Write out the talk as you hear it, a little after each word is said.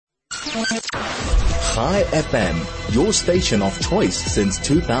Hi FM, your station of choice since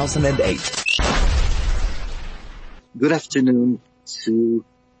 2008. Good afternoon to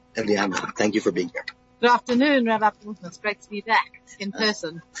Eliana. Thank you for being here. Good afternoon, Rev Appleton. It's great to be back in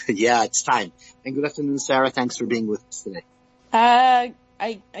person. Yeah, it's time. And good afternoon, Sara. Thanks for being with us today. I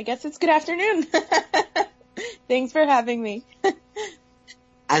guess it's good afternoon. Thanks for having me.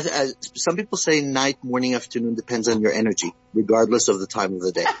 As some people say, night, morning, afternoon depends on your energy, regardless of the time of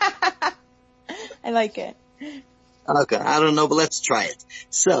the day. I like it. Okay, I don't know, but let's try it.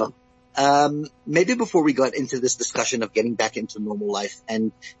 So, maybe before we got into this discussion of getting back into normal life,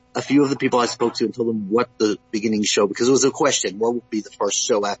 and a few of the people I spoke to and told them what the beginning show, because it was a question, what would be the first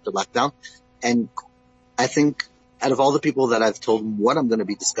show after lockdown? And I think out of all the people that I've told them what I'm going to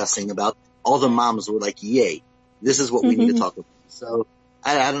be discussing about, all the moms were like, yay, this is what we need to talk about. So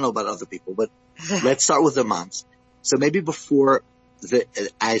I don't know about other people, but let's start with the moms. So maybe before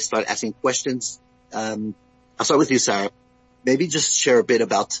I start asking questions, I'll start with you, Sara. Maybe just share a bit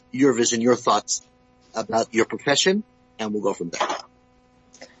about your vision, your thoughts about your profession, and we'll go from there.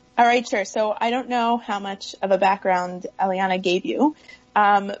 All right, sure. So I don't know how much of a background Eliana gave you,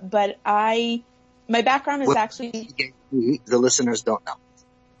 but my background is actually... The listeners don't know.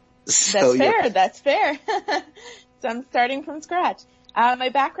 So, that's fair. So I'm starting from scratch. My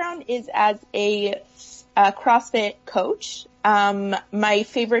background is as a CrossFit coach. My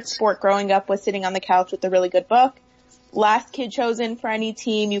favorite sport growing up was sitting on the couch with a really good book. Last kid chosen for any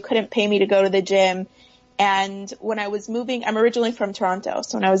team. You couldn't pay me to go to the gym. And when I was moving, I'm originally from Toronto.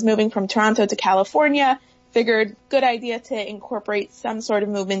 So when I was moving from Toronto to California, figured good idea to incorporate some sort of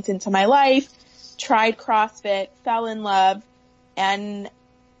movement into my life. Tried CrossFit, fell in love. And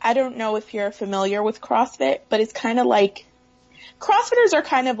I don't know if you're familiar with CrossFit, but it's kind of like, CrossFitters are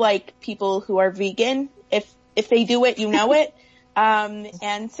kind of like people who are vegan. If they do it, you know it.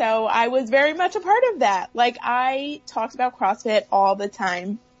 And so I was very much a part of that. Like, I talked about CrossFit all the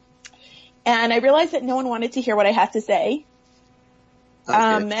time. And I realized that no one wanted to hear what I had to say. Okay.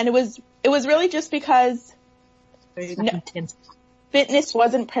 And it was really just because fitness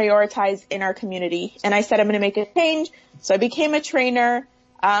wasn't prioritized in our community. And I said, I'm going to make a change. So I became a trainer.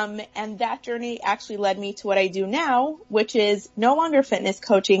 And that journey actually led me to what I do now, which is no longer fitness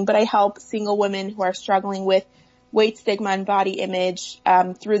coaching, but I help single women who are struggling with weight stigma and body image,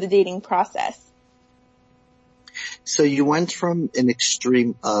 through the dating process. So you went from an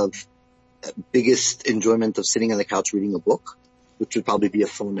extreme of biggest enjoyment of sitting on the couch reading a book, which would probably be a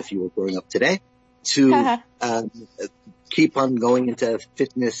phone if you were growing up today, to, keep on going into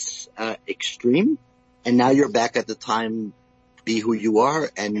fitness, extreme. And now you're back at the time, be who you are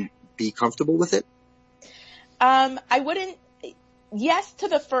and be comfortable with it? Yes to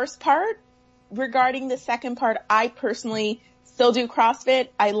the first part. Regarding the second part, I personally still do CrossFit.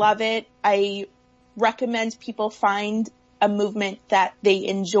 I love it. I recommend people find a movement that they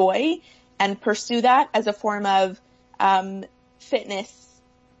enjoy and pursue that as a form of fitness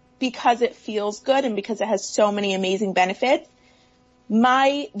because it feels good and because it has so many amazing benefits.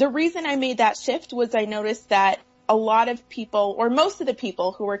 The reason I made that shift was I noticed that a lot of people, or most of the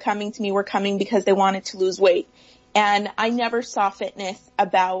people who were coming to me were coming because they wanted to lose weight. And I never saw fitness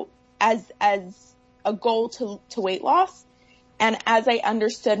as a goal to weight loss. And as I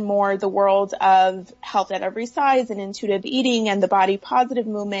understood more the world of health at every size and intuitive eating and the body positive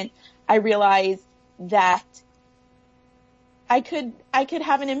movement, I realized that I could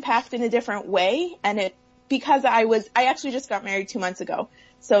have an impact in a different way. And because I actually just got married 2 months ago.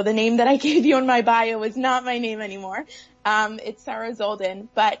 So the name that I gave you in my bio is not my name anymore. It's Sara Zoldan,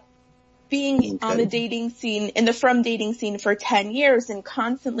 but being on the dating scene, in the frum dating scene for 10 years and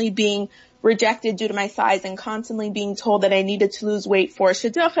constantly being rejected due to my size and constantly being told that I needed to lose weight for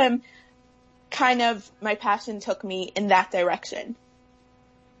shidduchim, kind of my passion took me in that direction.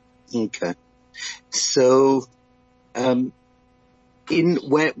 Okay. So, when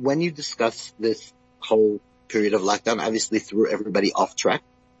you discuss this whole period of lockdown, obviously threw everybody off track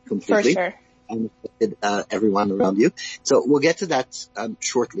completely. For sure. And affected everyone around you. So we'll get to that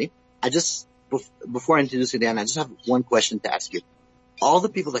shortly. Before I introduce Eliana, I just have one question to ask you. All the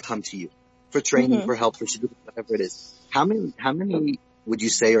people that come to you for training, for help, for whatever it is, how many would you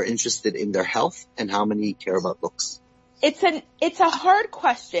say are interested in their health and how many care about looks? It's a hard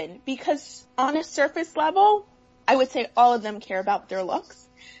question because on a surface level, I would say all of them care about their looks,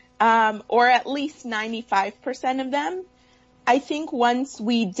 or at least 95% of them. I think once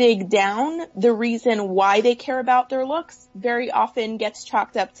we dig down, the reason why they care about their looks very often gets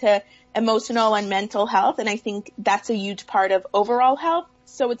chalked up to emotional and mental health. And I think that's a huge part of overall health.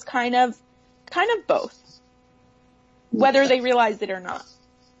 So it's kind of both, whether they realize it or not.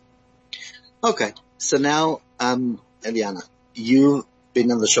 Okay. So now, Eliana, you've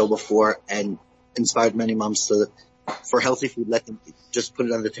been on the show before and inspired many moms for healthy food, let them just put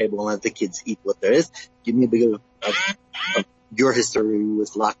it on the table and let the kids eat what there is. Give me a bit of your history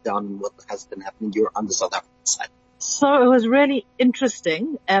with lockdown and what has been happening. You're on the South African side. So it was really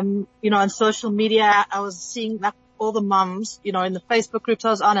interesting. On social media, I was seeing like all the mums, in the Facebook groups I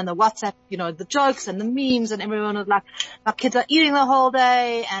was on and the WhatsApp, the jokes and the memes, and everyone was like, our kids are eating the whole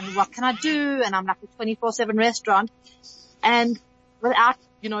day and what can I do? And I'm like a 24/7 restaurant. And without,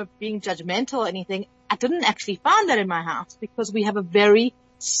 being judgmental or anything, I didn't actually find that in my house because we have a very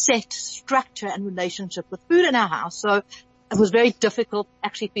set structure and relationship with food in our house. So it was very difficult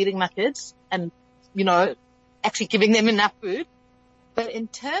actually feeding my kids and, actually giving them enough food. But in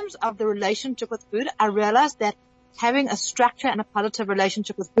terms of the relationship with food, I realized that having a structure and a positive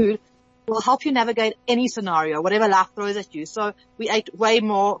relationship with food will help you navigate any scenario, whatever life throws at you. So we ate way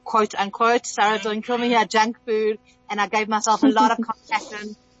more, quote unquote, Sara, don't kill me here, junk food. And I gave myself a lot of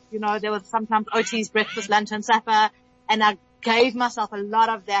compassion. There was sometimes OT's breakfast, lunch and supper. And I gave myself a lot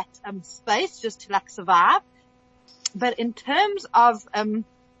of that, space just to survive. But in terms of,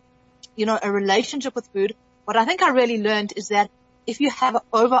 a relationship with food, what I think I really learned is that if you have an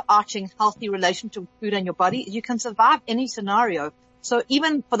overarching healthy relationship with food and your body, you can survive any scenario. So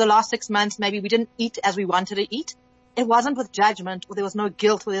even for the last 6 months, maybe we didn't eat as we wanted to eat. It wasn't with judgment or there was no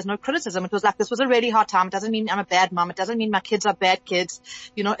guilt or there's no criticism. It was like, this was a really hard time. It doesn't mean I'm a bad mom. It doesn't mean my kids are bad kids.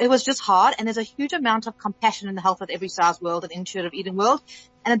 It was just hard. And there's a huge amount of compassion in the health at every size world and intuitive eating world.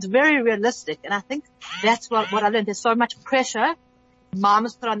 And it's very realistic. And I think that's what I learned. There's so much pressure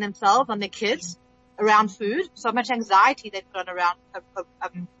moms put on themselves, on their kids around food, so much anxiety they put on around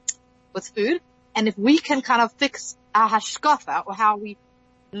with food. And if we can kind of fix our hashkafa or how we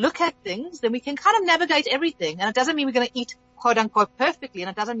look at things, then we can kind of navigate everything. And it doesn't mean we're going to eat quote unquote perfectly,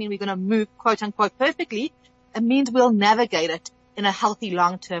 and it doesn't mean we're going to move quote unquote perfectly. It means we'll navigate it in a healthy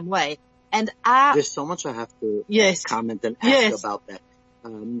long-term way. And there's so much I have to comment and ask about that.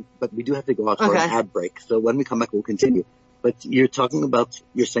 But we do have to go out for an ad break. So when we come back, we'll continue. But you're saying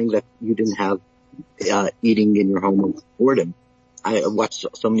that you didn't have eating in your home of boredom. I watched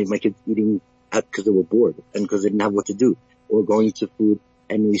so many of my kids eating because they were bored and because they didn't have what to do, or going to food.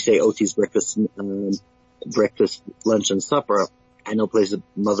 And we say OT's breakfast, lunch, and supper. I know places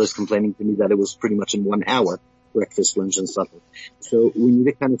mothers complaining to me that it was pretty much in 1 hour, breakfast, lunch, and supper. So we need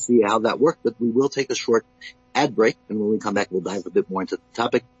to kind of see how that worked. But we will take a short ad break, and when we come back, we'll dive a bit more into the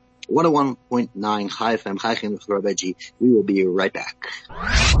topic. 101.9 Chai FM, Chai Chinuch Rabbi G. We will be right back.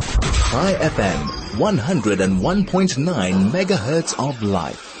 Chai FM, 101.9 megahertz of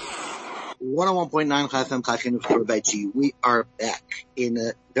life. 101.9 Chai FM, Chai Chinuch Rabbi G. We are back in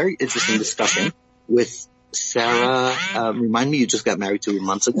a very interesting discussion with Sara. Remind me, you just got married 2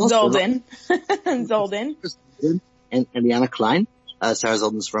 months ago. Zoldan. Zoldan. And Eliana Cline. Sara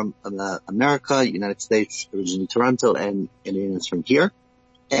Zoldan's from America, United States, originally Toronto, and Eliana's from here.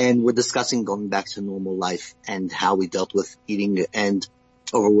 And we're discussing going back to normal life and how we dealt with eating and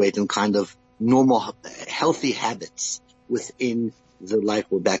overweight and kind of normal, healthy habits within the life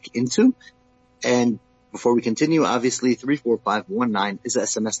we're back into. And before we continue, obviously 34519 is the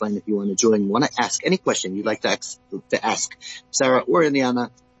SMS line if you want to join. Want to ask any question you'd like to ask Sara or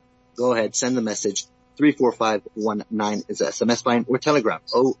Eliana, go ahead, send the message. 34519 is the SMS line, or Telegram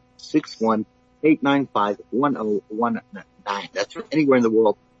 061-895-1019. That's from anywhere in the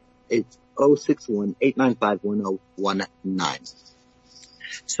world. It's 061-895-1019.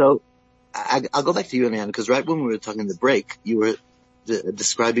 So I'll go back to you, Eliana, because right when we were talking the break, you were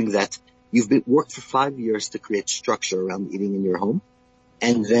describing that you've worked for 5 years to create structure around eating in your home,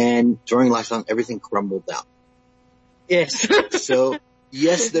 and then during lockdown, everything crumbled down. Yes. So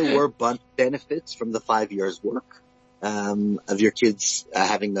yes, there were benefits from the 5 years work of your kids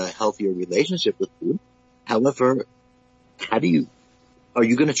having a healthier relationship with food. However, are you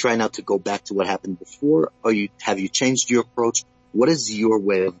going to try now to go back to what happened before? Have you changed your approach? What is your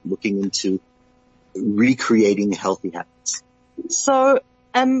way of looking into recreating healthy habits? So,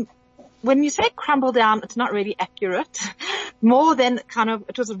 when you say crumble down, it's not really accurate. More than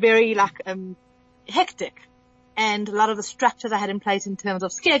it was very hectic. And a lot of the structures I had in place in terms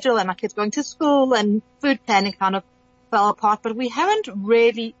of schedule and my kids going to school and food planning kind of fell apart, but we haven't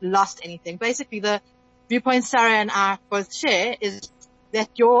really lost anything. Basically, the viewpoint Sara and I both share is that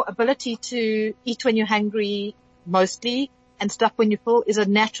your ability to eat when you're hungry mostly and stop when you're full is a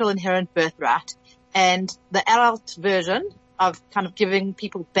natural inherent birthright. And the adult version of kind of giving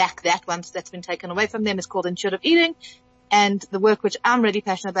people back that once that's been taken away from them is called intuitive eating. And the work which I'm really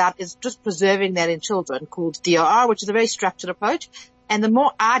passionate about is just preserving that in children, called DOR, which is a very structured approach. And the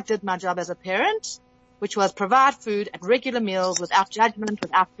more I did my job as a parent, which was provide food at regular meals without judgment,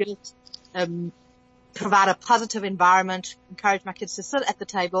 without guilt, provide a positive environment, encourage my kids to sit at the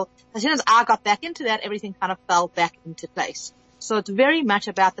table. As soon as I got back into that, everything kind of fell back into place. So it's very much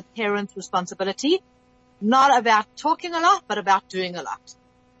about the parent's responsibility, not about talking a lot, but about doing a lot.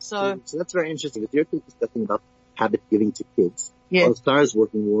 So that's very interesting. If you're discussing about habit giving to kids, yeah. well, Sarah's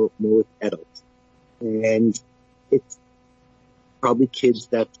working more with adults. And it's probably kids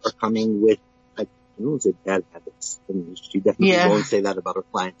that are coming with, I don't want to say bad habits. I mean, she definitely won't say that about her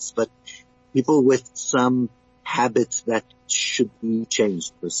clients, but people with some habits that should be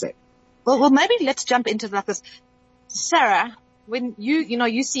changed, per se. Well, maybe let's jump into that. Because Sarah, when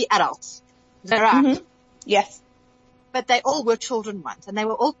you see adults, is that right? Mm-hmm. Yes. But they all were children once, and they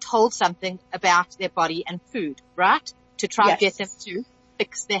were all told something about their body and food, right? To try to get them to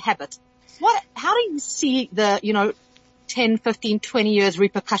fix their habit. How do you see the, 10, 15, 20 years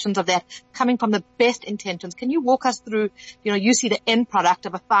repercussions of that coming from the best intentions? Can you walk us through, you see the end product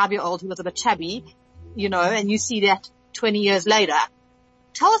of a 5-year-old who was a bit chubby, and you see that 20 years later.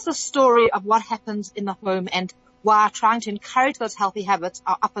 Tell us the story of what happens in the home and why trying to encourage those healthy habits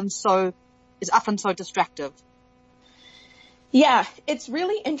is often so destructive. Yeah, it's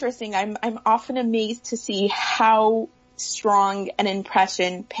really interesting. I'm often amazed to see how strong an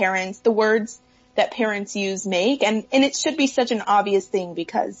impression the words that parents use make. And it should be such an obvious thing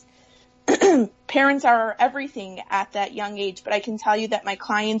because parents are everything at that young age. But I can tell you that my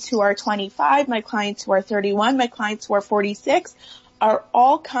clients who are 25, my clients who are 31, my clients who are 46 are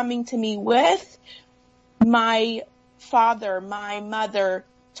all coming to me with my father, my mother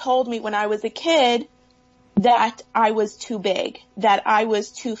told me when I was a kid that I was too big, that I was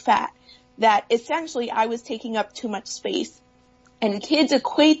too fat, that essentially I was taking up too much space. And kids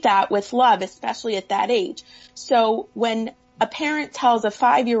equate that with love, especially at that age. So when a parent tells a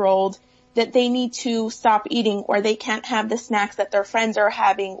 5-year-old that they need to stop eating or they can't have the snacks that their friends are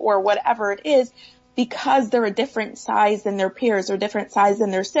having or whatever it is, because they're a different size than their peers or different size than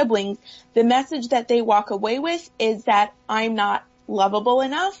their siblings, the message that they walk away with is that I'm not lovable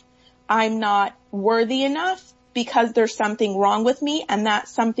enough, I'm not worthy enough because there's something wrong with me, and that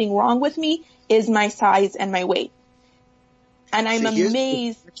something wrong with me is my size and my weight. And I'm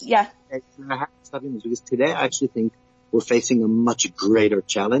amazed. Yeah. I have to stop you because today I actually think we're facing a much greater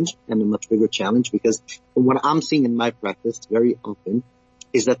challenge and a much bigger challenge because from what I'm seeing in my practice very often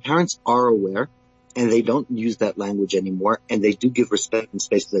is that parents are aware and they don't use that language anymore and they do give respect and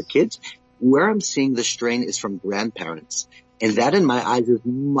space to their kids. Where I'm seeing the strain is from grandparents. And that in my eyes is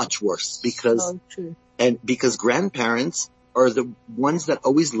much worse because grandparents are the ones that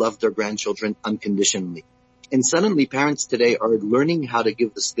always love their grandchildren unconditionally. And suddenly parents today are learning how to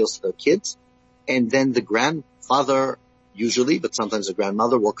give the skills to their kids. And then the grandfather usually, but sometimes the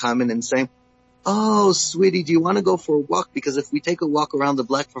grandmother will come in and say, oh, sweetie, do you want to go for a walk? Because if we take a walk around the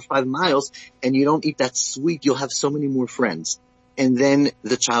block for 5 miles and you don't eat that sweet, you'll have so many more friends. And then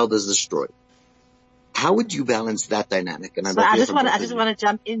the child is destroyed. How would you balance that dynamic? And I just want to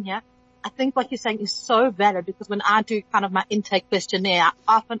jump in here. I think what you're saying is so valid because when I do kind of my intake questionnaire,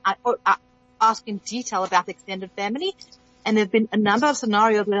 I ask in detail about the extended family. And there have been a number of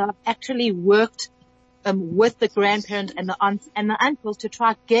scenarios where I've actually worked with the grandparents and the aunts and the uncles to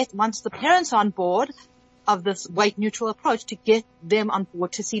try to get, once the parents are on board of this weight neutral approach, to get them on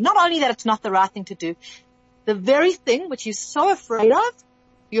board to see not only that it's not the right thing to do, the very thing which you're so afraid of,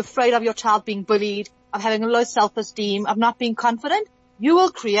 you're afraid of your child being bullied, of having a low self-esteem, of not being confident, you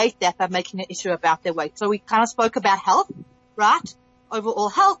will create that by making an issue about their weight. So we kind of spoke about health, right? Overall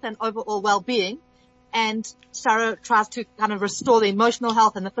health and overall well-being. And Sara tries to kind of restore the emotional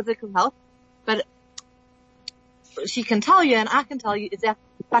health and the physical health. But she can tell you, and I can tell you, is that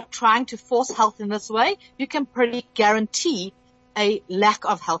by trying to force health in this way, you can pretty guarantee a lack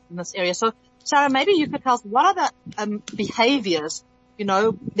of health in this area. So, Sara, maybe you could tell us what are the behaviors.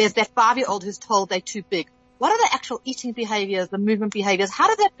 There's that 5-year-old who's told they're too big. What are the actual eating behaviors, the movement behaviors? How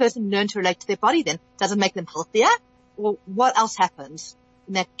does that person learn to relate to their body then? Does it make them healthier? Or what else happens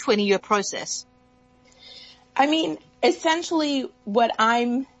in that 20-year process? I mean, essentially what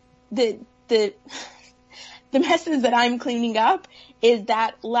the messes that I'm cleaning up is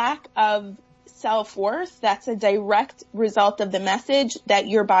that lack of self-worth. That's a direct result of the message that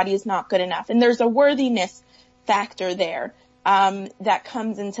your body is not good enough. And there's a worthiness factor there, that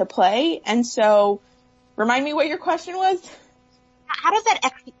comes into play. And so, remind me what your question was? How does that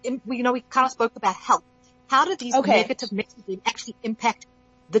actually, we kind of spoke about health. How do these negative messaging actually impact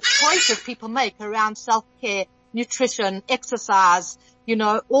the choices people make around self-care, nutrition, exercise,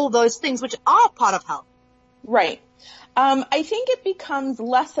 all those things which are part of health? Right. I think it becomes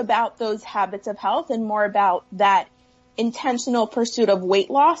less about those habits of health and more about that intentional pursuit of weight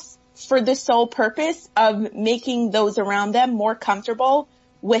loss for the sole purpose of making those around them more comfortable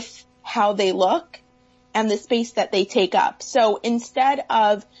with how they look and the space that they take up. So instead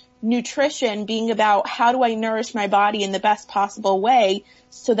of nutrition being about how do I nourish my body in the best possible way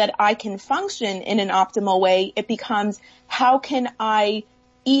so that I can function in an optimal way, it becomes how can I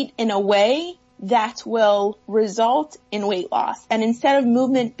eat in a way that will result in weight loss. And instead of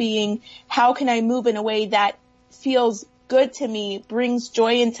movement being how can I move in a way that feels good to me, brings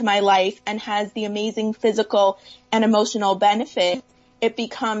joy into my life, and has the amazing physical and emotional benefit, it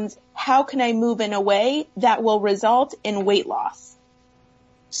becomes how can I move in a way that will result in weight loss.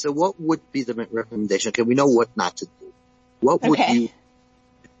 So what would be the recommendation? Okay, we know what not to do. What would you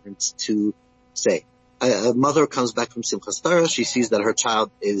parents to say? A mother comes back from Simchas Torah. She sees that her child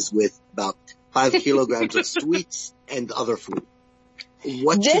is with about 5 kilograms of sweets and other food.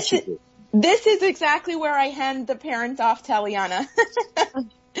 What should she do? This is exactly where I hand the parents off to Eliana.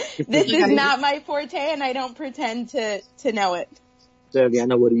 This is not my forte, and I don't pretend to know it. So,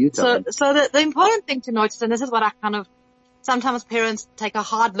 Eliana, what do you tell them? So the important thing to notice, and this is what I sometimes parents take a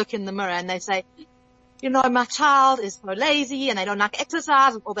hard look in the mirror and they say, my child is so lazy and they don't like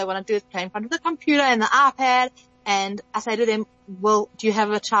exercise. All they want to do is play in front of the computer and the iPad. And I say to them, well, do you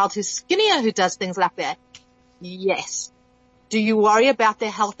have a child who's skinnier who does things like that? Yes. Do you worry about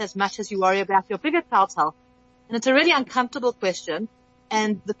their health as much as you worry about your bigger child's health? And it's a really uncomfortable question.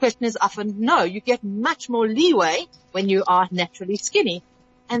 And the question is often no. You get much more leeway when you are naturally skinny.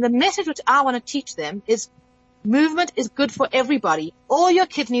 And the message which I want to teach them is movement is good for everybody. All your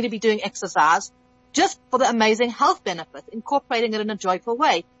kids need to be doing exercise just for the amazing health benefits, incorporating it in a joyful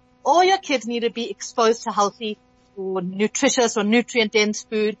way. All your kids need to be exposed to healthy or nutritious or nutrient-dense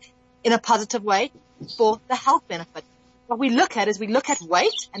food in a positive way for the health benefit. What we look at is we look at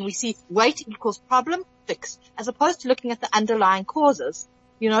weight and we see weight equals problem, fix, as opposed to looking at the underlying causes.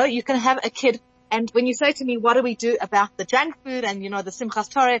 You can have a kid, and when you say to me, what do we do about the junk food and, the Simchas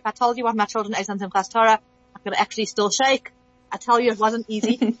Torah, if I told you what my children ate on Simchas Torah, I could actually still shake. I tell you it wasn't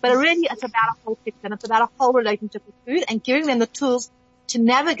easy, but really it's about a whole picture and it's about a whole relationship with food and giving them the tools to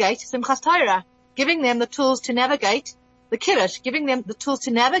navigate Simchas Torah, giving them the tools to navigate the Kiddush, giving them the tools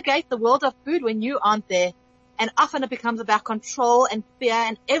to navigate the world of food when you aren't there. And often it becomes about control and fear,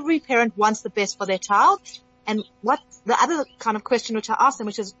 and every parent wants the best for their child. And what the other kind of question which I ask them,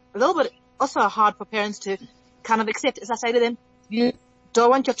 which is a little bit also hard for parents to kind of accept, is I say to them, you don't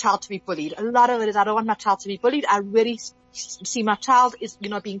want your child to be bullied. A lot of it is I don't want my child to be bullied. I really see my child is,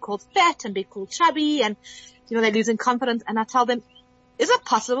 being called fat and being called chubby and, they're losing confidence. And I tell them, is it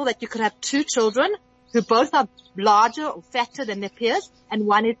possible that you could have 2 children who both are larger or fatter than their peers and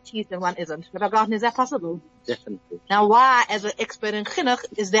one is teased and one isn't? Is that possible? Definitely. Now why, as an expert in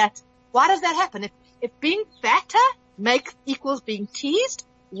chinuch, why does that happen? If being fatter equals being teased,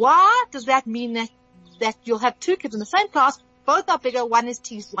 why does that mean that you'll have 2 kids in the same class, both are bigger, one is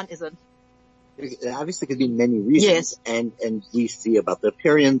teased, one isn't? Obviously, could be many reasons, yes. and we see about the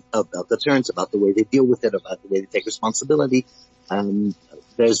parents, about the way they deal with it, about the way they take responsibility.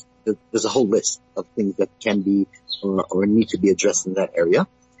 There's a whole list of things that can be or need to be addressed in that area.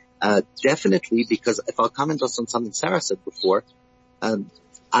 Definitely, because if I'll comment also on something Sara said before,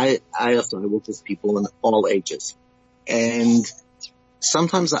 I work with people in all ages, and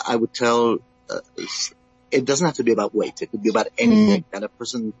sometimes I would tell it doesn't have to be about weight. It could be about anything. That a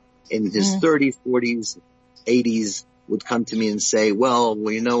person in his 30s, 40s, 80s would come to me and say, well,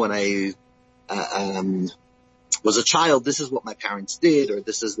 when I was a child, this is what my parents did, or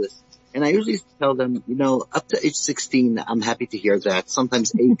this is this. And I usually tell them, up to age 16, I'm happy to hear that.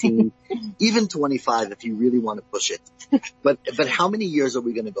 Sometimes 18, even 25 if you really want to push it. But how many years are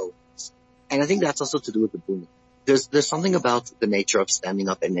we going to go with this? And I think that's also to do with the bullying. There's something about the nature of standing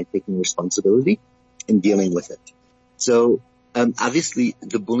up and taking responsibility and dealing with it. So, obviously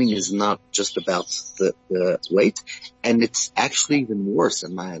the bullying is not just about the weight, and it's actually even worse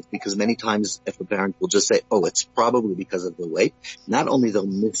in my eyes, because many times if a parent will just say, oh, it's probably because of the weight, not only they'll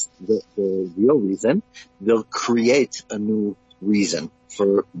miss the real reason, they'll create a new reason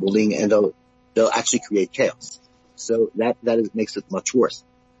for bullying, and they'll actually create chaos. So that makes it much worse.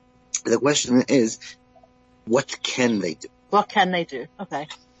 The question is, what can they do? What can they do? Okay.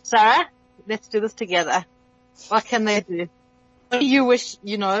 Sarah, let's do this together. What can they do? What do you wish,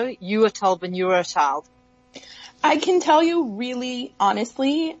 you were told when you were a child? I can tell you really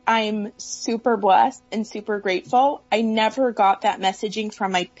honestly, I'm super blessed and super grateful. I never got that messaging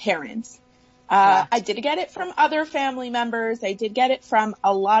from my parents. I did get it from other family members. I did get it from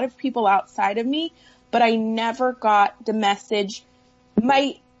a lot of people outside of me, but I never got the message.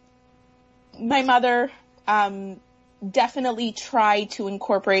 My mother, definitely tried to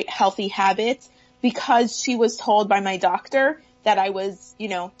incorporate healthy habits because she was told by my doctor that I was,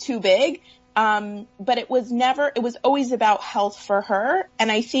 too big. But it was always about health for her.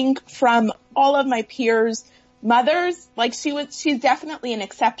 And I think from all of my peers' mothers, like she's definitely an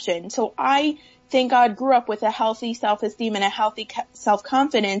exception. So I, thank God, grew up with a healthy self-esteem and a healthy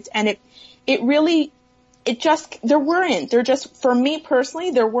self-confidence. And for me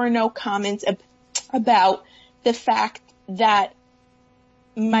personally, there were no comments about the fact that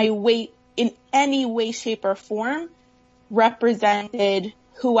my weight in any way, shape, or form represented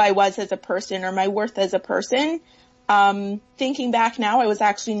who I was as a person or my worth as a person. Thinking back now, I was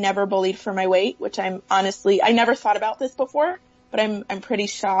actually never bullied for my weight, which I never thought about this before, but I'm pretty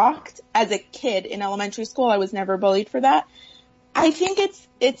shocked. As a kid in elementary school, I was never bullied for that. I think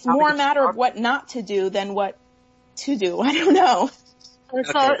it's more a matter of what not to do than what to do. I don't know.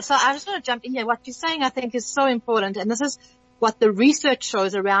 So I just want to jump in here. What you're saying, I think, is so important, and this is what the research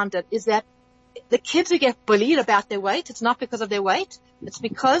shows around it, is that the kids who get bullied about their weight, it's not because of their weight. It's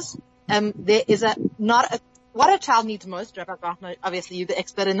because there is what a child needs most, Rabbi Gartner, obviously you're the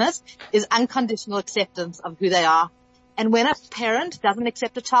expert in this, is unconditional acceptance of who they are. And when a parent doesn't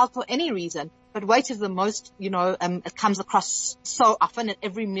accept a child for any reason, but weight is the most, it comes across so often at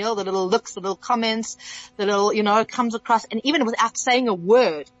every meal, the little looks, the little comments, the little, it comes across, and even without saying a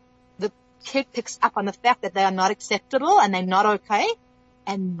word, the kid picks up on the fact that they are not acceptable and they're not okay.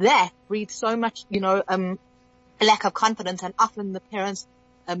 And that breeds so much, a lack of confidence, and often the parents,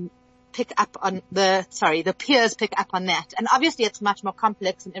 pick up on the peers pick up on that. And obviously it's much more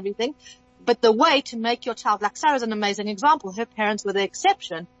complex and everything, but the way to make your child, like Sarah's an amazing example. Her parents were the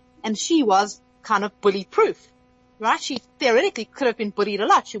exception and she was kind of bully proof, right? She theoretically could have been bullied a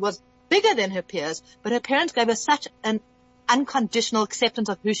lot. She was bigger than her peers, but her parents gave her such an unconditional acceptance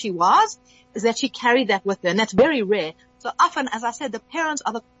of who she was, is that she carried that with her. And that's very rare. So often, as I said, the parents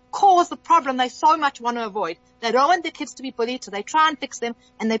are the cause, the problem they so much want to avoid. They don't want their kids to be bullied, so they try and fix them,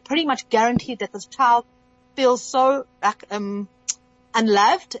 and they pretty much guarantee that this child feels so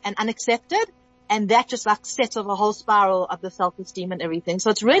unloved and unaccepted, and that just sets off a whole spiral of the self-esteem and everything. So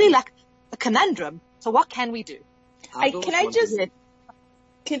it's really like a conundrum. So what can we do? Can I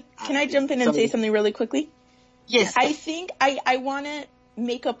jump in and say something really quickly? Yes. I think I want to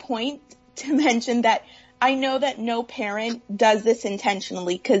make a point to mention that I know that no parent does this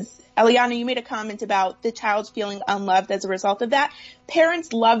intentionally, because Eliana, you made a comment about the child feeling unloved as a result of that.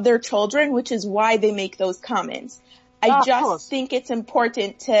 Parents love their children, which is why they make those comments. I just think it's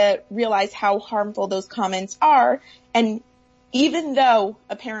important to realize how harmful those comments are. And even though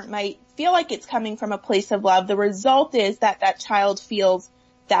a parent might feel like it's coming from a place of love, the result is that that child feels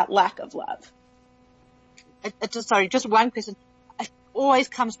that lack of love. Just one question. It always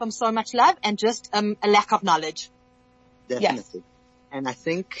comes from so much love and just a lack of knowledge. Definitely. Yes. And I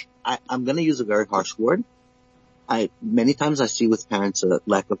think I'm going to use a very harsh word. Many times I see with parents a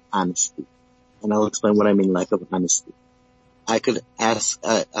lack of honesty. And I'll explain what I mean, lack of honesty. I could chat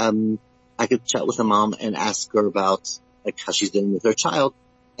with a mom and ask her about how she's dealing with her child.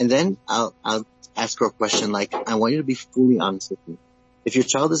 And then I'll ask her a question like, I want you to be fully honest with me. If your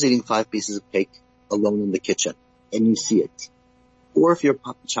child is eating 5 pieces of cake alone in the kitchen and you see it, or if your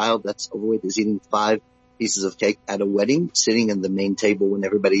child that's overweight is eating 5 pieces of cake at a wedding, sitting in the main table when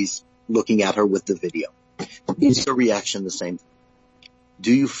everybody's looking at her with the video, is your reaction the same?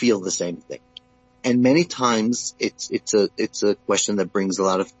 Do you feel the same thing? And many times it's a question that brings a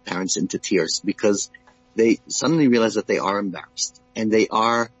lot of parents into tears, because they suddenly realize that they are embarrassed and they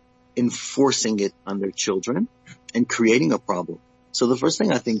are enforcing it on their children and creating a problem. So the first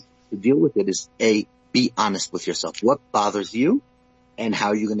thing I think to deal with it is be honest with yourself. What bothers you and how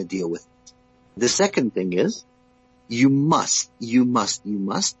are you going to deal with it? The second thing is you must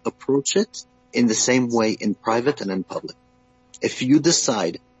approach it in the same way in private and in public. If you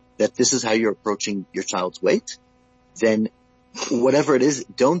decide that this is how you're approaching your child's weight, then whatever it is,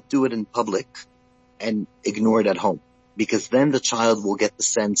 don't do it in public and ignore it at home, because then the child will get the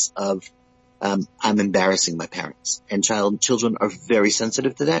sense of, I'm embarrassing my parents. And children are very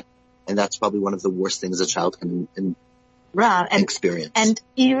sensitive to that. And that's probably one of the worst things a child can experience. And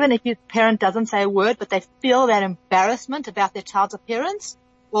even if your parent doesn't say a word, but they feel that embarrassment about their child's appearance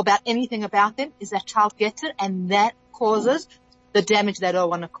or about anything about them, is that child gets it, and that causes the damage they don't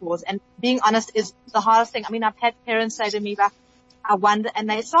want to cause. And being honest is the hardest thing. I mean, I've had parents say to me, like, I wonder, and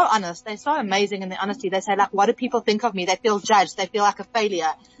they're so honest, they're so amazing in their honesty. They say, like, what do people think of me? They feel judged. They feel like a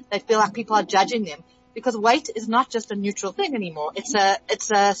failure. They feel like people are judging them, because weight is not just a neutral thing anymore.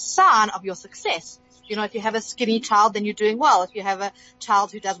 It's a sign of your success. if you have a skinny child, then you're doing well. If you have a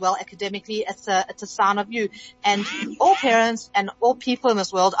child who does well academically, it's a sign of you. And all parents and all people in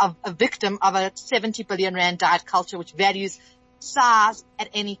this world are a victim of a 70 billion rand diet culture, which values size at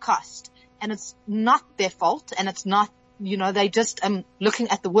any cost. And it's not their fault, and it's not, they just looking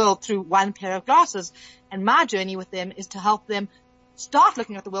at the world through one pair of glasses. And my journey with them is to help them start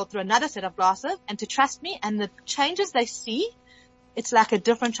looking at the world through another set of glasses and to trust me. And the changes they see, it's like a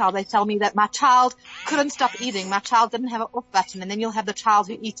different child. They tell me that my child couldn't stop eating. My child didn't have an off button. And then you'll have the child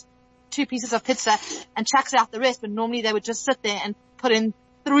who eats 2 pieces of pizza and chucks out the rest. But normally they would just sit there and put in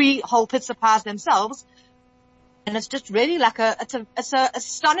 3 whole pizza pies themselves. And it's just really like it's an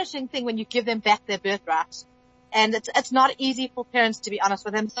astonishing thing when you give them back their birthright. And it's not easy for parents to be honest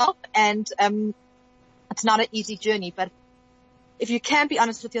with themselves. And, it's not an easy journey, but if you can be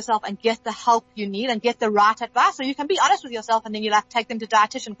honest with yourself and get the help you need and get the right advice, so you can be honest with yourself and then you take them to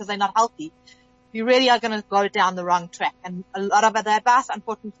dietitian because they're not healthy. You really are going to go down the wrong track. And a lot of the advice,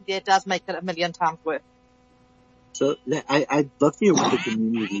 unfortunately, it does make it a million times worse. So I'd love to hear what the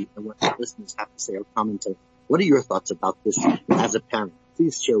community and what the listeners have to say or comment on. What are your thoughts about this as a parent?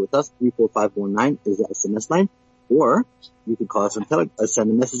 Please share with us. 34519 is the SMS line. Or you can call us on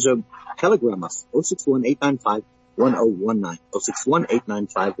send a message or telegram us. 061-895-1019.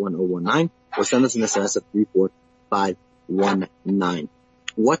 061-895-1019. Or send us an SMS at 34519.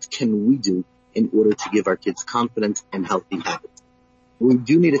 What can we do in order to give our kids confident and healthy habits? We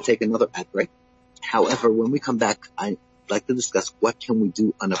do need to take another ad break. However, when we come back, I'd like to discuss what can we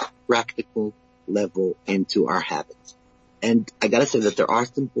do on a practical level into our habits. And I gotta say that there are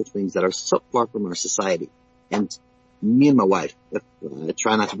simple things that are so far from our society. And me and my wife, I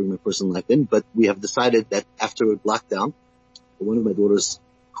try not to bring my personal life in, but we have decided that after lockdown, one of my daughters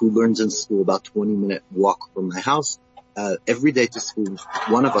who learns in school about 20-minute walk from my house, every day to school,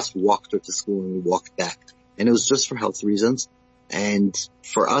 one of us walked her to school and we walked back. And it was just for health reasons and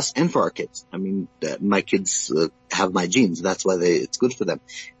for us and for our kids. I mean, my kids have my genes. That's why it's good for them.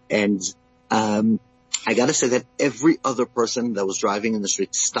 And, I gotta say that every other person that was driving in the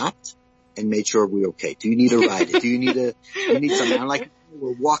street stopped and made sure we were okay. Do you need a ride? Do you need something? I'm like,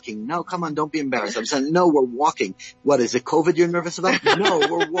 we're walking. No, come on, don't be embarrassed. I'm saying, no, we're walking. What, is it COVID you're nervous about? No,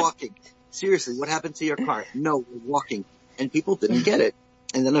 we're walking. Seriously, what happened to your car? No, we're walking. And people didn't get it.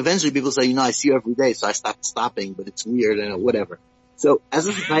 And then eventually people say, I see you every day, so I stopped stopping, but it's weird and whatever. So as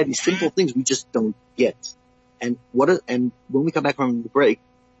a society, simple things we just don't get. And when we come back from the break,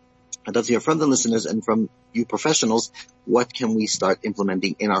 I'd love to hear from the listeners and from you professionals, what can we start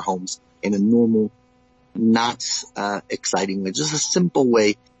implementing in our homes in a normal, not exciting way, just a simple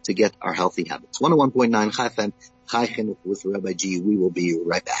way to get our healthy habits. 101.9 Chai FM, Chai Chinuch with Rabbi G. We will be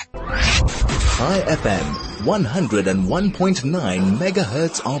right back. Chai FM, 101.9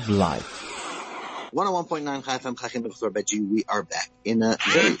 megahertz of life. 101.9 Chai FM, Chai Chinuch with Rabbi G. We are back in a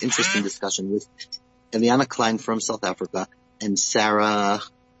very interesting discussion with Eliana Cline from South Africa and Sara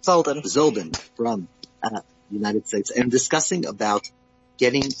Zoldan from the United States, and discussing about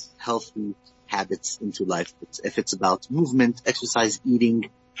getting healthy habits into life. If it's about movement, exercise, eating,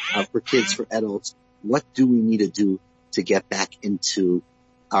 for kids, for adults, what do we need to do to get back into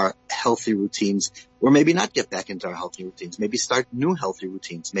our healthy routines, or maybe not get back into our healthy routines, maybe start new healthy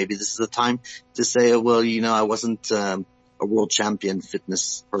routines. Maybe this is a time to say, well, I wasn't a world champion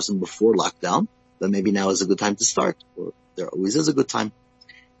fitness person before lockdown, but maybe now is a good time to start, or there always is a good time.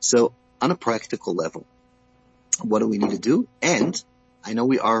 So on a practical level, what do we need to do? And I know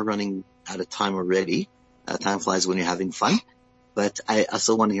we are running out of time already. Time flies when you're having fun. But I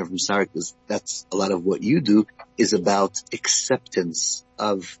also want to hear from Sara, because that's a lot of what you do is about acceptance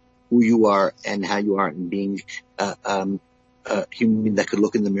of who you are and how you are, and being a human being that could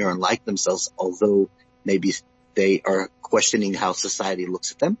look in the mirror and like themselves, although maybe they are questioning how society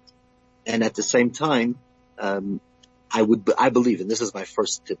looks at them. And at the same time, I believe, and this is my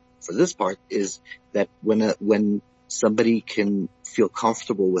first tip for this part, is that when somebody can feel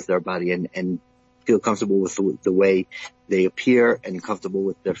comfortable with their body and feel comfortable with the way they appear and comfortable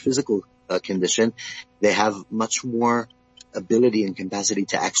with their physical condition, they have much more ability and capacity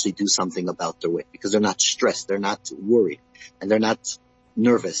to actually do something about their weight, because they're not stressed, they're not worried, and they're not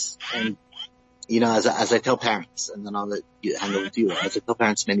nervous. And, as I tell parents, and then I'll let you hand over to you, as I tell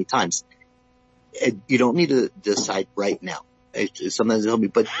parents many times, you don't need to decide right now. Sometimes they tell me,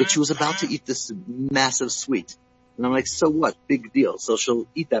 but she was about to eat this massive sweet. And I'm like, so what? Big deal. So she'll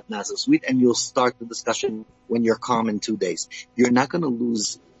eat that massive sweet, and you'll start the discussion when you're calm in 2 days. You're not going to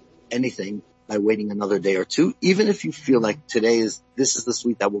lose anything by waiting another day or two. Even if you feel like this is the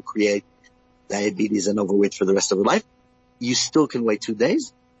sweet that will create diabetes and overweight for the rest of your life, you still can wait 2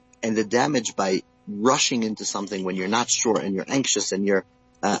 days. And the damage by rushing into something when you're not sure and you're anxious and you're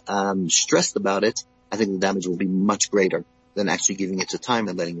stressed about it, I think the damage will be much greater than actually giving it to time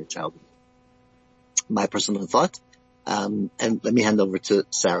and letting your child. My personal thought. And let me hand over to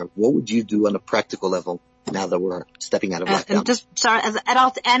Sarah. What would you do on a practical level now that we're stepping out of lockdown? And just, Sarah, as an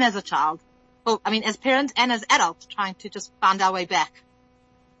adult and as a child. Well, I mean, as parents and as adults, trying to just find our way back.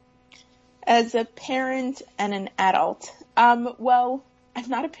 As a parent and an adult, well, I'm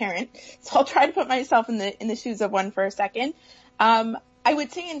not a parent, so I'll try to put myself in the shoes of one for a second. I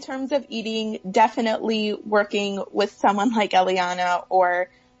would say in terms of eating, definitely working with someone like Eliana or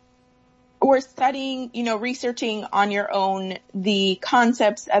studying, researching on your own the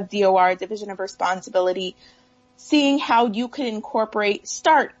concepts of DOR, division of responsibility, seeing how you could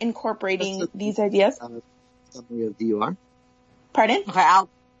start incorporating these ideas. Summary of DOR. Pardon? Okay,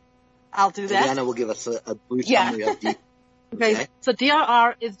 I'll do that. Eliana will give us a brief summary of DOR. Okay. So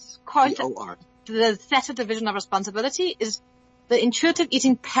DOR is quite DOR. The theta division of responsibility is the intuitive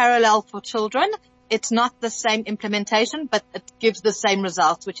eating parallel for children. It's not the same implementation, but it gives the same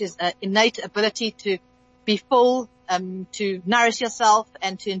results, which is an innate ability to be full, to nourish yourself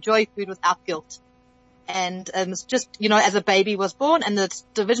and to enjoy food without guilt. And it's just, as a baby was born, and the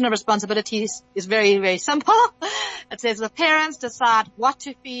division of responsibilities is very, very simple. It says the parents decide what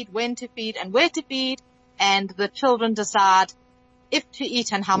to feed, when to feed, and where to feed, and the children decide if to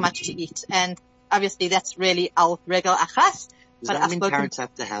eat and how much to eat. And obviously that's really al regel achas. Does that mean parents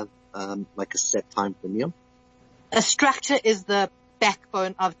have to have like a set time per meal? A structure is the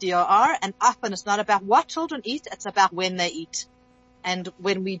backbone of DOR, and often it's not about what children eat, it's about when they eat. And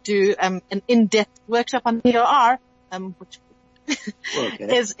when we do an in-depth workshop on DOR, which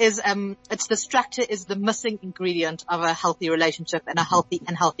it's the structure is the missing ingredient of a healthy relationship and a healthy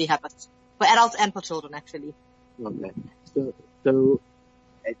habits for adults and for children, actually. Okay. So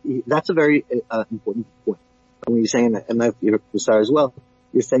that's a very important point. When you're saying that, and you're Sara as well,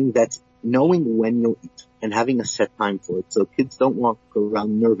 you're saying that knowing when you'll eat and having a set time for it. So kids don't walk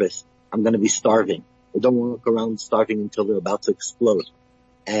around nervous, I'm going to be starving. They don't walk around starving until they're about to explode.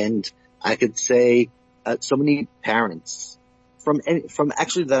 And I could say, so many parents from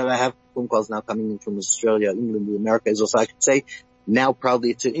actually that I have phone calls now coming in from Australia, England, America is also, I could say now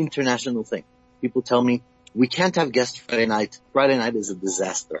proudly it's an international thing. People tell me, we can't have guests Friday night. Friday night is a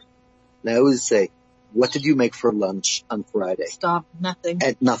disaster. And I always say, what did you make for lunch on Friday? Stop. Nothing.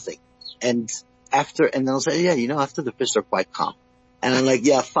 And nothing. And then I'll say, after the fish are quite calm. And I'm like,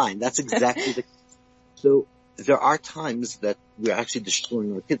 yeah, fine. That's exactly the, so there are times that we're actually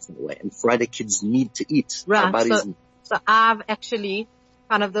destroying our kids in a way. And Friday kids need to eat. Right. Our bodies so I've actually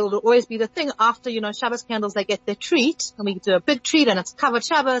there will always be the thing after, Shabbos candles, they get their treat and we do a big treat and it's covered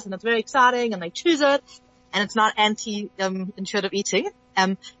Shabbos and it's very exciting and they choose it and it's not intuitive eating.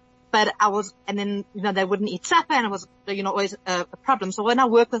 But they wouldn't eat supper and it was, always a problem. So when I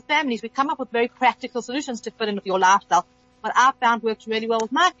work with families, we come up with very practical solutions to fit in with your lifestyle. What I found works really well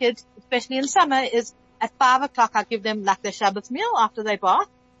with my kids, especially in summer, is at 5 o'clock I give them like their Shabbos meal after they bath.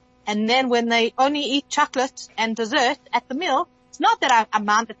 And then when they only eat chocolate and dessert at the meal, it's not that I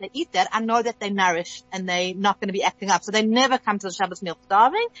mind that they eat that. I know that they're nourished and they're not going to be acting up. So they never come to the Shabbos meal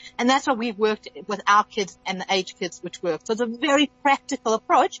starving. And that's what we've worked with our kids and the age kids which work. So it's a very practical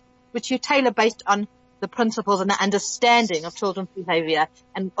approach, which you tailor based on the principles and the understanding of children's behavior.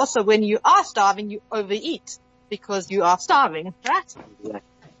 And also when you are starving, you overeat because you are starving, right? Exactly.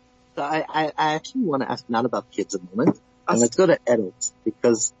 So I actually want to ask not about kids a moment. And let's go to adults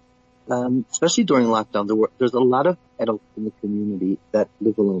because, especially during lockdown, there's a lot of adults in the community that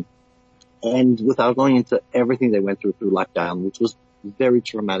live alone. And without going into everything they went through lockdown, which was very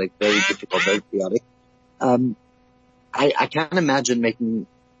traumatic, very difficult, very chaotic, I can't imagine making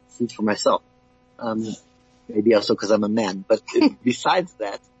food for myself. Maybe also because I'm a man, but besides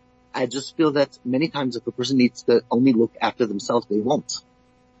that, I just feel that many times if a person needs to only look after themselves, they won't.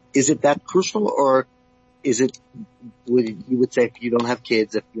 Is it that crucial or is it, you would say if you don't have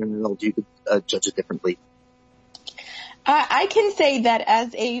kids, if you're an adult, you could judge it differently? I can say that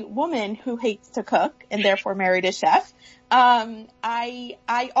as a woman who hates to cook and therefore married a chef, I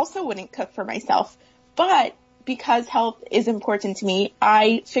also wouldn't cook for myself, but because health is important to me,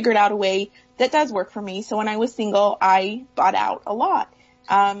 I figured out a way that does work for me. So when I was single, I bought out a lot.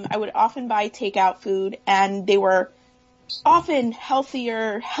 I would often buy takeout food and they were often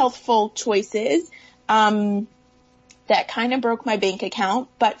healthier, healthful choices, that kind of broke my bank account.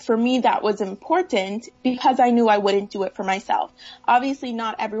 But for me, that was important because I knew I wouldn't do it for myself. Obviously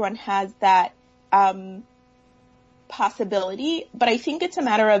not everyone has that, possibility, but I think it's a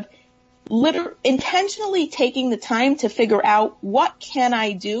matter of intentionally taking the time to figure out what can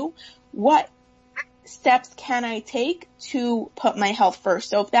I do? What steps can I take to put my health first?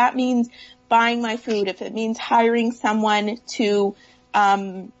 So if that means buying my food, if it means hiring someone to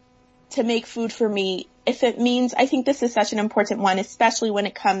make food for me, if it means, I think this is such an important one, especially when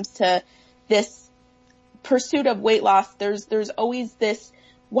it comes to this pursuit of weight loss. There's always this,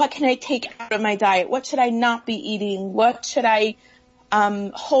 what can I take out of my diet? What should I not be eating? What should I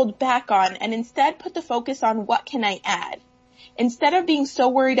hold back on? And instead put the focus on what can I add? Instead of being so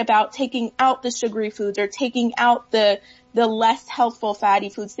worried about taking out the sugary foods or taking out the less healthful fatty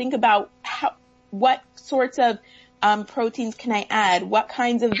foods, think about what sorts of proteins can I add? What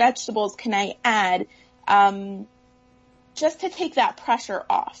kinds of vegetables can I add? Just to take that pressure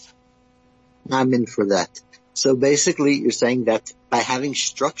off. I'm in for that. So basically you're saying that by having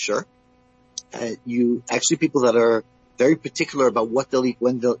structure, people that are very particular about what they'll eat,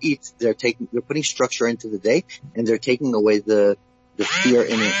 when they'll eat, they're putting structure into the day, and they're taking away the fear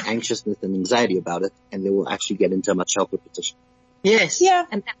and anxiousness and anxiety about it, and they will actually get into a much healthier position. Yes. Yeah.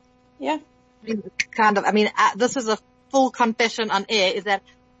 And yeah. This is a full confession on air, is that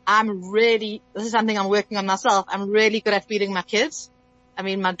this is something I'm working on myself. I'm really good at feeding my kids.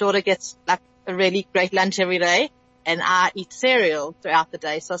 My daughter gets like a really great lunch every day, and I eat cereal throughout the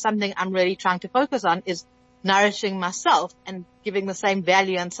day. So something I'm really trying to focus on is nourishing myself and giving the same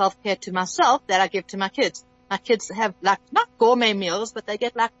value and self-care to myself that I give to my kids. My kids have like, not gourmet meals, but they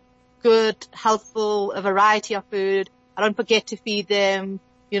get like good, healthful, a variety of food. I don't forget to feed them,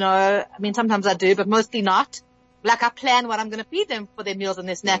 sometimes I do, but mostly not. Like I plan what I'm going to feed them for their meals and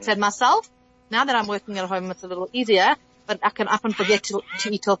their snacks. And myself, now that I'm working at home, it's a little easier, but I can often forget to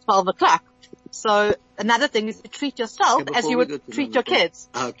eat till 12 o'clock. So another thing is to treat yourself as you would treat your kids.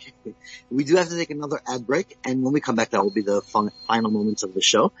 Okay. We do have to take another ad break, and when we come back, that will be the final moments of the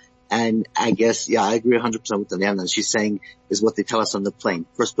show. And I guess, I agree 100% with Eliana. She's saying is what they tell us on the plane.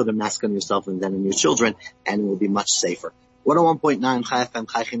 First put a mask on yourself and then on your children, and it will be much safer. 101.9 Chai FM,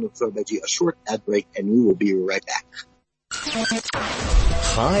 Chai Chinuch Fleur Beji, a short ad break, and we will be right back.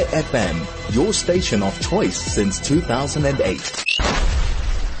 Chai FM, your station of choice since 2008.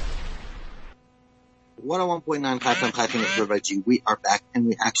 101.9 Chai FM, Chai Chinuch Fleur Beji. We are back, and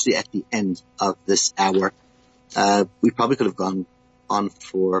we're actually at the end of this hour. We probably could have gone on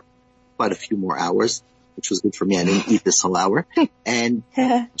for quite a few more hours, which was good for me. I didn't eat this whole hour. And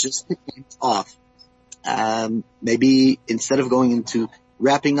just to end off, maybe instead of going into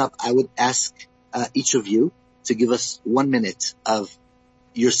wrapping up, I would ask each of you to give us 1 minute of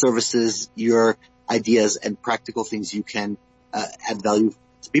your services, your ideas, and practical things you can add value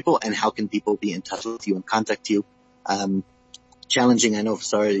to people, and how can people be in touch with you and contact you. Challenging, I know,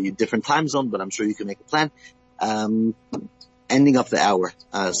 sorry, different time zone, but I'm sure you can make a plan. Ending up the hour,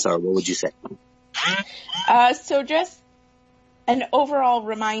 Sara, what would you say? So just an overall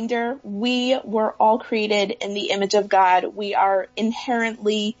reminder, we were all created in the image of God. We are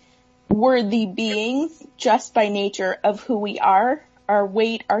inherently worthy beings just by nature of who we are. Our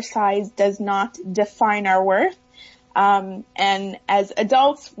weight, our size does not define our worth. And as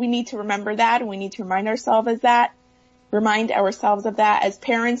adults, we need to remember that, and we need to remind ourselves of that. As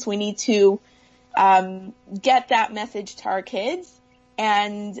parents, we need to get that message to our kids.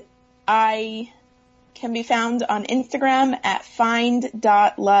 And I can be found on Instagram at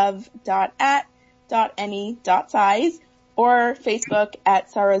find.love.at.any.size or Facebook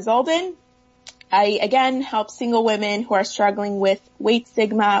at Sara Zoldan. I again help single women who are struggling with weight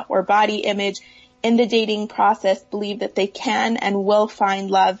stigma or body image in the dating process believe that they can and will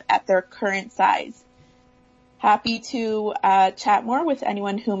find love at their current size. Happy to chat more with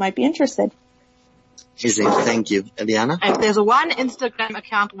anyone who might be interested. Amazing. Thank you. Eliana? If there's one Instagram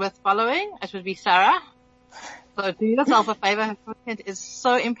account worth following, it would be Sara. So do yourself a favor. Her content is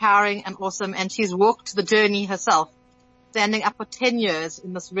so empowering and awesome, and she's walked the journey herself, standing up for 10 years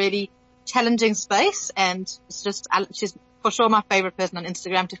in this really challenging space, and she's for sure my favorite person on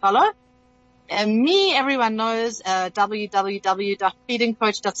Instagram to follow. And me, everyone knows,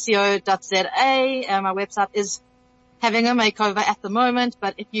 www.feedingcoach.co.za. My website is having a makeover at the moment,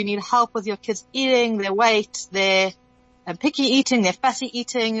 but if you need help with your kids eating, their weight, their picky eating, their fussy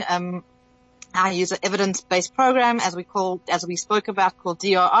eating, I use an evidence-based program, as we spoke about, called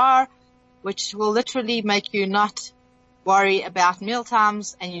DRR, which will literally make you not worry about meal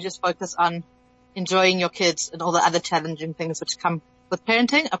times, and you just focus on enjoying your kids and all the other challenging things which come with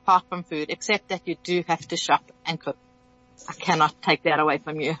parenting, apart from food, except that you do have to shop and cook. I cannot take that away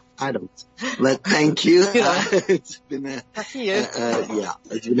from you. I don't. But thank you. It's been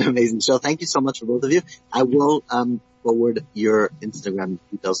it's been an amazing show. Thank you so much for both of you. I will forward your Instagram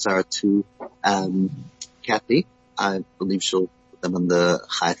details, Sara, to Kathy. I believe she'll put them on the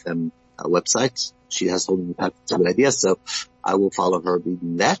Chai FM website. she has told me in the past it's a good idea, so I will follow her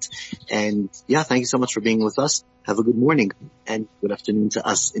reading that. And yeah, thank you so much for being with us. Have a good morning and good afternoon to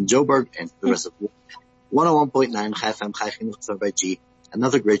us in Joburg and to the rest of the world. 101.9 Chai FM, Chai Chinuch by G.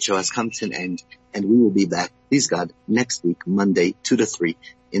 Another great show has come to an end, and we will be back, please God, next week, Monday, 2 to 3.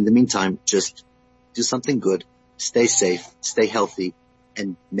 In the meantime, just do something good, stay safe, stay healthy,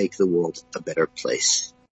 and make the world a better place.